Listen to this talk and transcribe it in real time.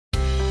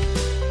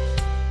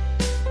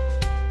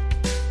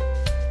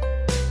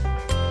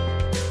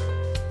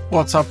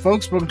What's up,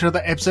 folks? Welcome to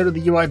another episode of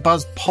the UI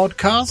Buzz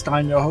podcast.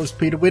 I'm your host,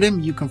 Peter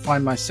Whittam. You can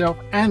find myself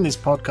and this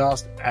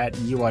podcast at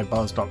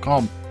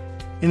uibuzz.com.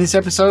 In this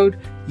episode,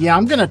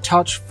 I'm going to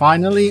touch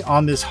finally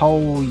on this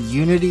whole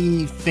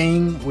Unity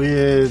thing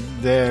with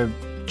their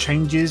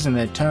changes and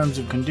their terms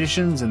and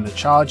conditions and the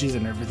charges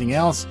and everything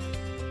else,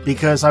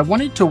 because I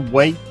wanted to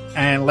wait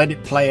and let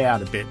it play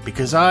out a bit,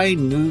 because I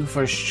knew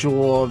for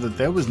sure that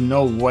there was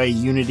no way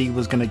Unity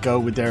was going to go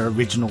with their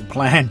original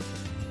plan.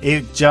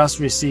 It just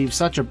received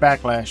such a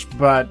backlash,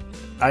 but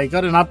I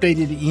got an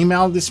updated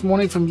email this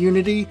morning from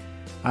Unity,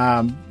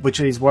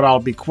 which is what I'll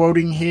be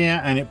quoting here,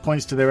 and it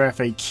points to their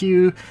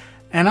FAQ.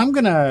 And I'm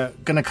gonna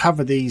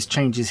cover these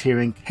changes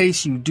here in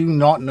case you do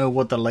not know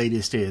what the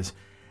latest is.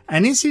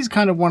 And this is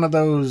kind of one of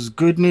those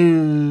good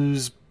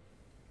news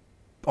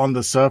on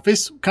the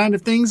surface kind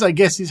of things, I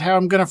guess is how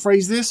I'm going to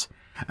phrase this.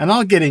 And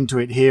I'll get into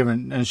it here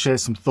and share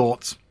some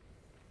thoughts.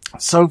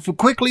 So for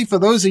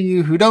those of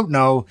you who don't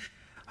know,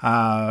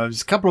 it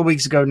was a couple of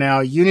weeks ago now,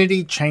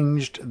 Unity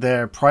changed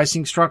their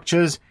pricing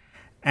structures,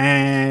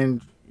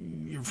 and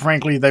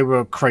frankly, they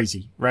were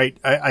crazy, right?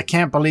 I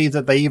can't believe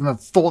that they even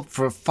thought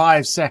for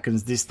 5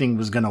 seconds this thing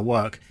was going to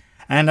work.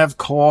 And of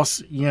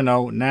course,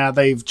 now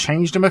they've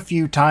changed them a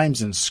few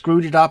times and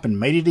screwed it up and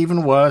made it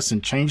even worse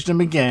and changed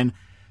them again.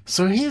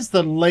 So here's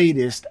the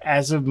latest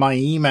as of my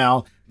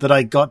email that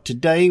I got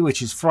today,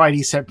 which is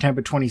Friday,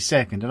 September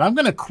 22nd. And I'm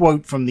going to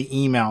quote from the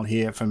email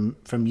here from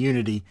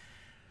Unity.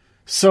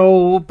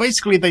 So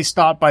basically they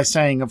start by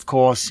saying, of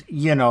course,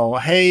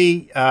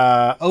 hey,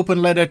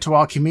 open letter to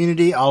our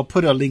community. I'll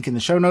put a link in the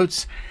show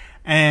notes.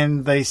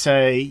 And they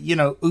say,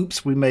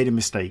 oops, we made a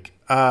mistake.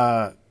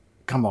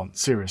 Come on,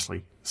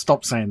 seriously.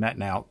 Stop saying that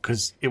now,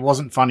 because it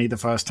wasn't funny the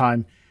first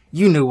time.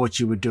 You knew what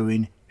you were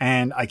doing.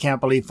 And I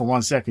can't believe for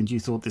 1 second you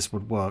thought this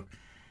would work.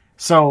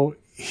 So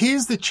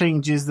here's the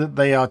changes that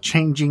they are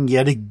changing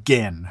yet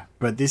again.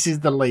 But this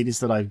is the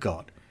latest that I've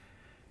got.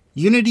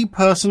 Unity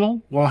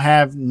Personal will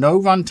have no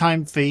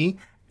runtime fee,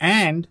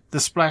 and the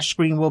splash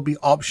screen will be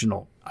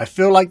optional. I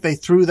feel like they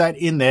threw that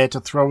in there to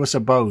throw us a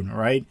bone,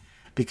 right?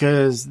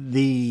 Because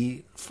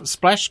the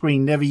splash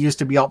screen never used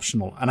to be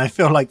optional, and I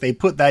feel like they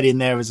put that in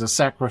there as a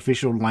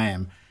sacrificial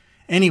lamb.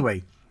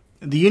 Anyway,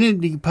 the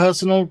Unity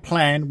Personal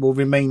plan will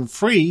remain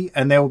free,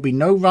 and there will be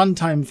no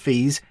runtime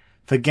fees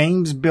for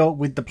games built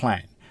with the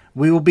plan.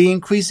 We will be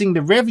increasing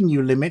the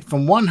revenue limit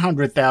from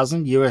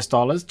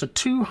 $100,000 to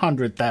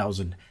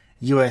 $200,000,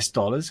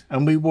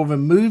 and we will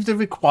remove the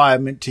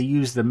requirement to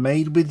use the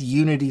Made with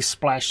Unity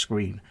splash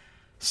screen,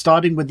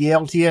 starting with the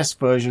LTS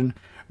version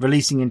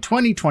releasing in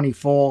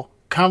 2024,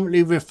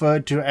 currently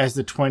referred to as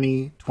the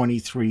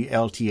 2023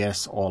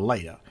 LTS or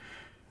later.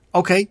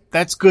 Okay,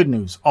 that's good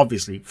news,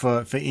 obviously,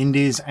 for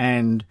indies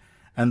and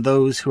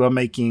those who are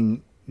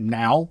making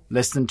now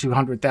less than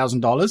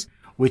 $200,000,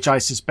 which I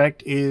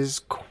suspect is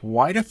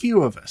quite a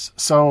few of us.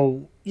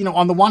 So,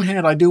 on the one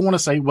hand, I do want to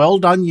say, well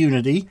done,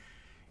 Unity.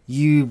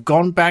 You've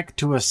gone back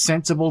to a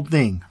sensible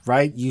thing,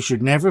 right? You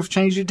should never have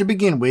changed it to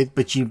begin with,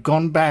 but you've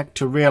gone back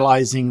to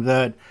realizing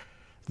that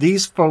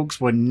these folks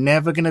were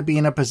never going to be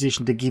in a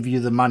position to give you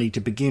the money to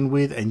begin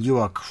with, and you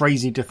are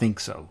crazy to think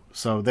so.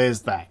 So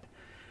there's that.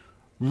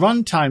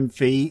 Runtime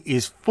fee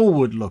is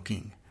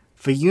forward-looking.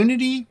 For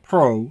Unity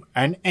Pro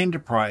and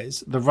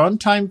Enterprise, the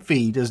runtime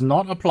fee does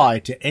not apply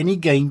to any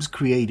games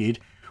created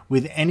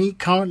with any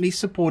currently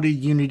supported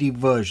Unity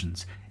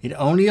versions. It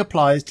only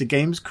applies to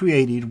games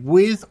created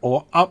with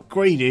or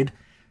upgraded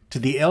to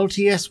the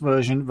LTS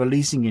version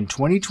releasing in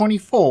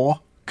 2024,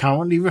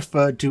 currently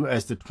referred to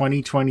as the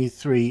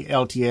 2023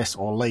 LTS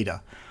or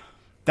later.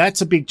 That's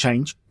a big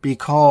change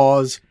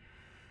because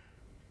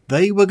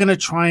they were going to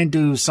try and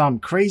do some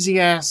crazy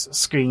ass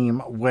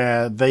scheme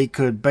where they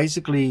could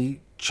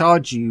basically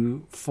charge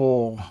you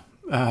for,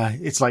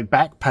 it's like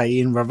back pay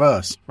in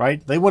reverse,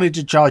 right? They wanted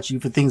to charge you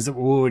for things that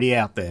were already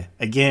out there.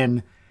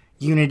 Again,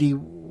 Unity,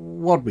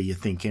 what were you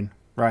thinking,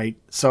 right?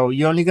 So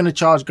you're only going to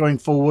charge going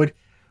forward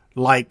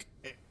like,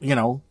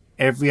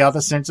 every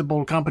other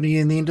sensible company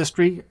in the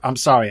industry. I'm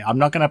sorry, I'm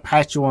not going to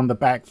pat you on the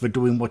back for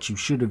doing what you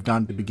should have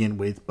done to begin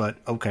with, but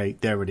okay,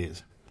 there it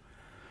is.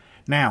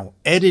 Now,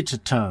 editor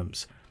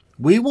terms.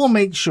 We will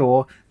make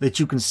sure that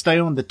you can stay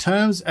on the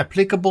terms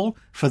applicable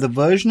for the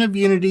version of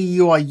Unity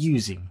you are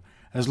using,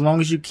 as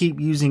long as you keep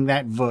using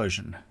that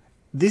version.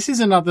 This is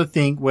another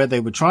thing where they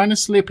were trying to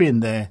slip in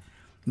there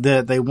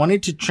that they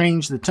wanted to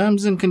change the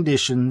terms and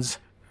conditions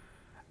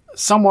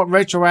somewhat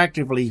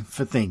retroactively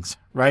for things,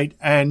 right?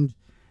 And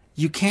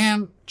you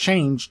can't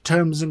change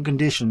terms and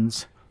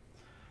conditions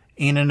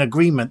in an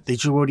agreement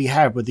that you already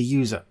have with the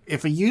user.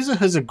 If a user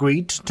has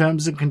agreed to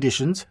terms and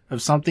conditions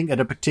of something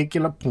at a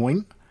particular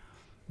point,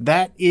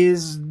 that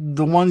is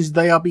the ones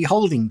they are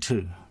beholding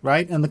to,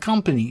 right? And the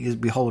company is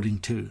beholding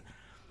to.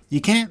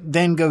 You can't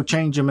then go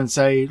change them and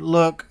say,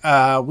 look,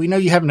 we know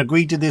you haven't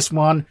agreed to this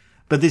one,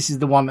 but this is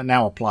the one that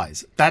now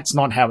applies. That's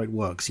not how it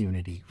works,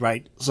 Unity,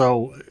 right?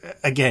 So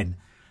again,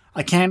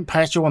 I can't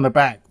pat you on the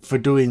back for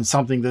doing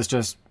something that's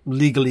just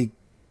legally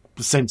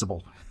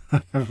sensible,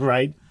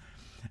 right?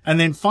 And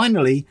then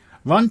finally,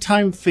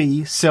 runtime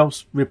fee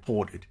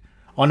self-reported.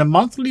 On a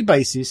monthly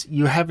basis,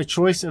 you have a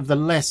choice of the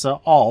lesser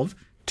of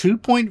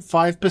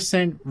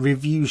 2.5%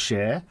 review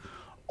share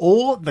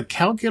or the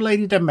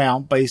calculated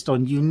amount based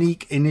on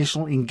unique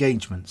initial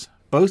engagements.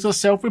 Both are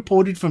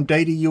self-reported from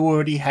data you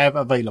already have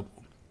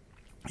available.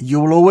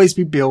 You will always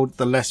be billed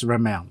the lesser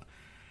amount.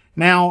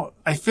 Now,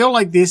 I feel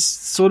like this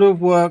sort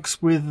of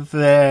works with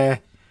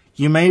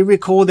you may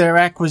recall their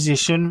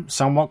acquisition,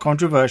 somewhat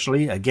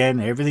controversially. Again,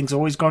 everything's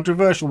always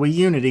controversial with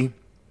Unity.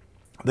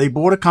 They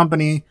bought a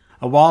company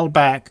a while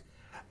back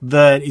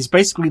that is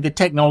basically the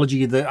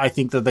technology that I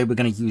think that they were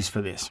going to use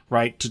for this,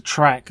 right? To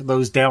track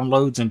those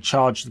downloads and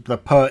charge the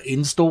per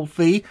install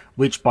fee,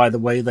 which, by the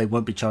way, they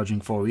won't be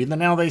charging for either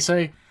now, they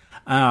say.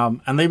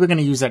 And they were going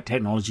to use that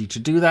technology to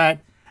do that.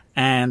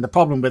 And the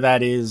problem with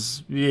that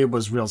is it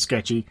was real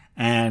sketchy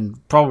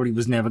and probably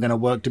was never going to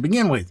work to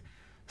begin with.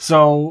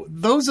 So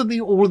those are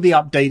all of the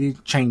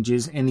updated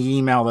changes in the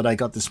email that I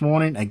got this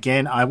morning.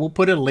 Again, I will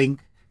put a link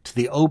to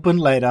the open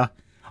letter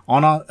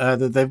on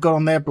that they've got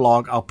on their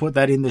blog. I'll put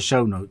that in the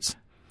show notes.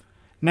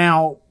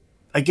 Now,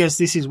 I guess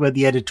this is where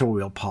the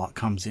editorial part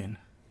comes in.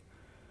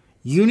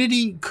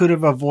 Unity could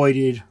have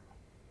avoided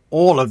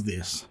all of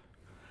this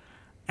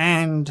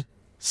and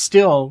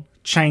still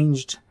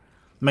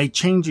made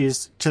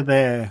changes to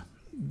their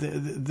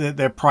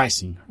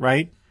pricing,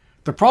 right?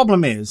 The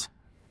problem is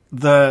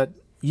that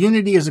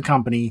Unity as a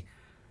company,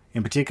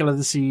 in particular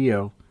the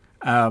CEO,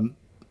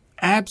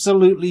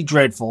 absolutely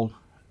dreadful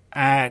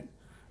at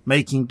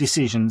making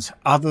decisions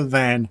other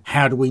than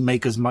how do we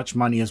make as much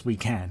money as we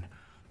can.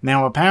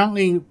 Now,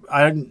 apparently,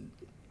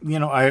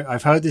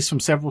 I've heard this from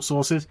several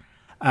sources.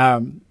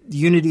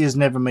 Unity has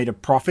never made a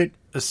profit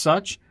as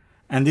such,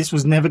 and this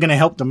was never going to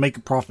help them make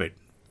a profit.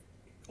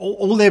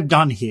 All they've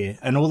done here,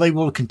 and all they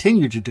will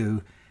continue to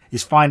do,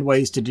 is find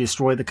ways to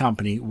destroy the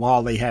company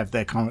while they have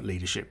their current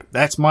leadership.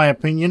 That's my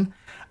opinion.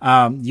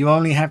 You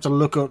only have to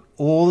look at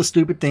all the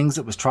stupid things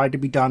that was tried to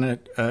be done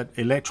at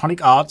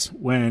Electronic Arts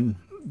when,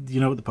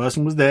 the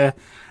person was there,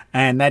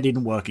 and that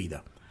didn't work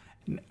either.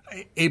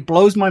 It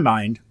blows my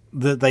mind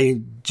that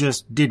they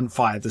just didn't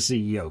fire the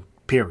CEO,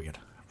 period,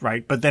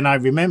 right? But then I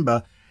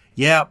remember,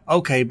 yeah,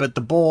 okay, but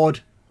the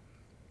board,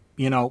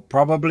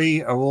 probably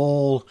they're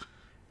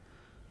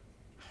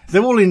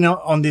all in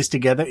on this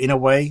together in a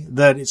way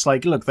that it's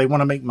like, look, they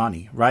want to make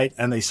money, right?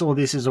 And they saw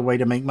this as a way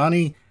to make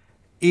money,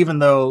 even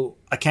though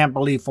I can't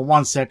believe for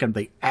 1 second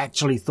they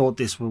actually thought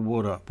this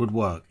would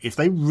work. If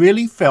they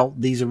really felt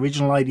these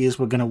original ideas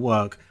were going to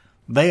work,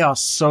 they are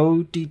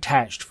so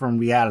detached from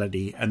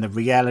reality and the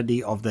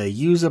reality of their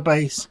user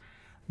base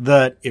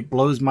that it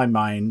blows my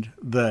mind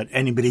that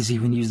anybody's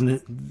even using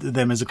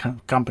them as a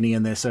company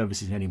and their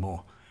services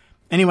anymore.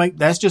 Anyway,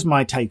 that's just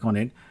my take on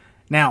it.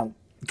 Now,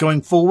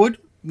 going forward,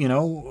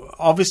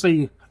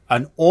 obviously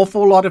an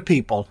awful lot of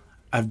people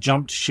have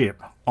jumped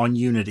ship on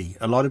Unity.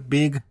 A lot of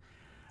big,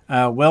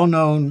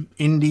 well-known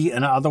indie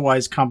and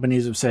otherwise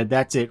companies have said,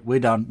 that's it, we're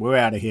done, we're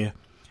out of here.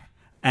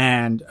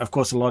 And, of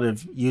course, a lot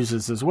of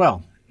users as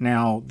well.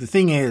 Now, the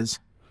thing is,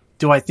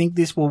 do I think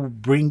this will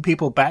bring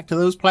people back to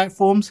those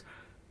platforms?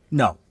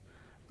 No,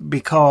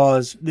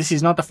 because this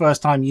is not the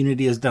first time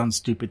Unity has done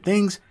stupid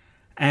things.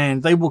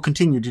 And they will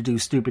continue to do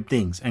stupid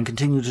things and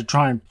continue to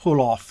try and pull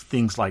off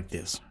things like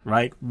this,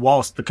 right?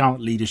 Whilst the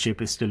current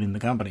leadership is still in the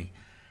company.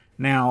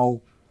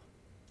 Now,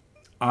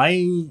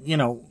 I'm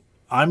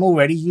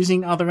already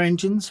using other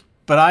engines,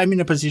 but I'm in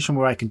a position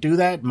where I can do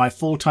that. My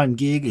full-time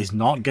gig is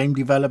not game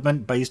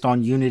development based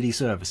on Unity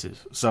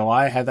services. So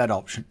I have that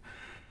option.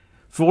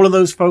 For all of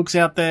those folks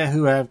out there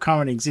who have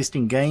current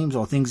existing games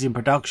or things in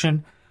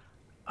production,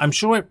 I'm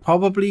sure it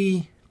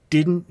probably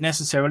didn't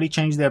necessarily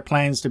change their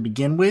plans to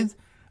begin with,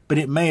 but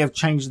it may have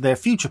changed their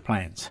future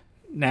plans.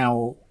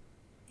 Now,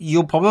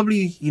 you'll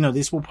probably,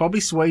 this will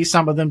probably sway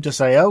some of them to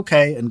say,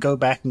 okay, and go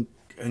back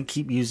and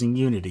keep using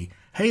Unity.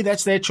 Hey,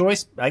 that's their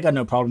choice. I got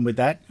no problem with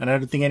that. And I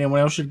don't think anyone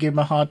else should give them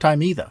a hard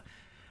time either.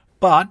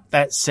 But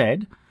that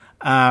said,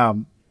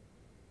 all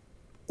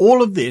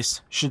of this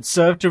should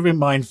serve to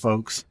remind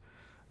folks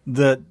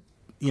that,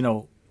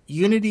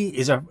 Unity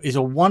is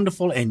a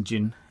wonderful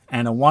engine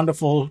and a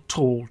wonderful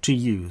tool to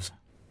use.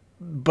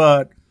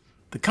 But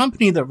the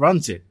company that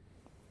runs it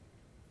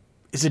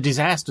is a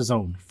disaster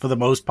zone for the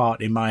most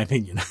part, in my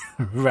opinion,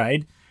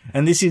 right?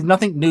 And this is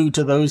nothing new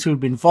to those who've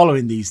been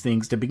following these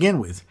things to begin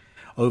with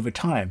over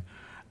time.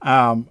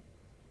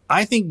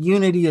 I think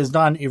Unity has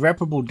done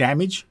irreparable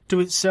damage to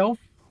itself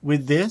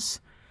with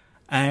this,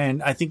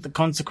 and I think the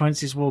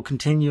consequences will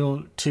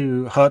continue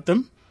to hurt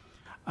them.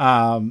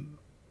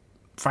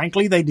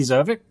 Frankly, they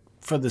deserve it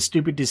for the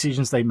stupid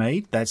decisions they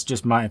made. That's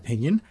just my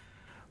opinion.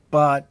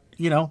 But,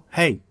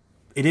 hey,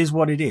 it is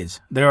what it is.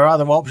 There are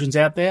other options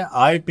out there.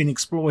 I've been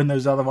exploring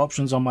those other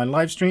options on my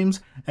live streams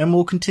and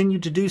will continue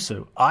to do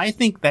so. I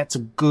think that's a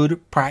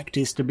good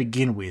practice to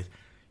begin with.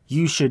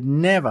 You should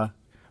never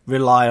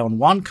rely on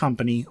one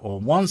company or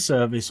one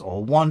service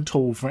or one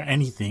tool for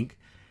anything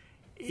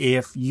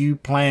if you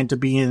plan to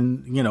be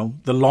in,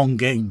 the long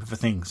game for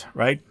things,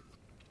 right?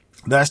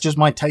 That's just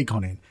my take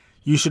on it.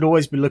 You should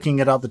always be looking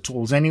at other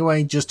tools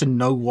anyway, just to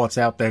know what's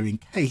out there in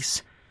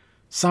case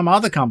some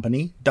other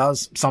company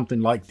does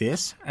something like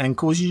this and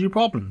causes you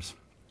problems.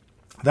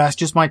 That's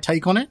just my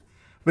take on it.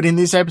 But in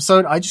this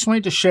episode, I just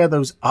wanted to share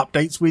those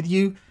updates with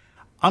you.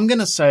 I'm going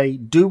to say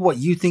do what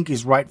you think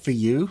is right for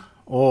you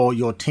or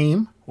your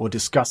team, or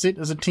discuss it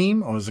as a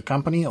team or as a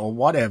company or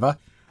whatever.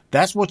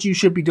 That's what you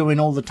should be doing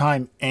all the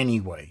time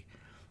anyway.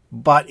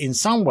 But in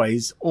some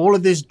ways, all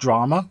of this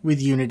drama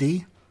with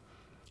Unity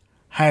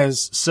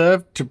has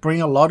served to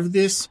bring a lot of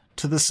this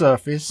to the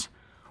surface,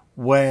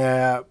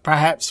 where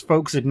perhaps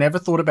folks had never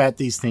thought about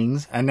these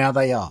things and now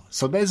they are.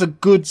 So there's a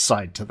good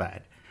side to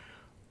that.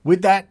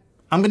 With that,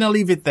 I'm going to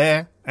leave it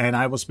there, and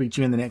I will speak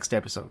to you in the next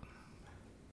episode.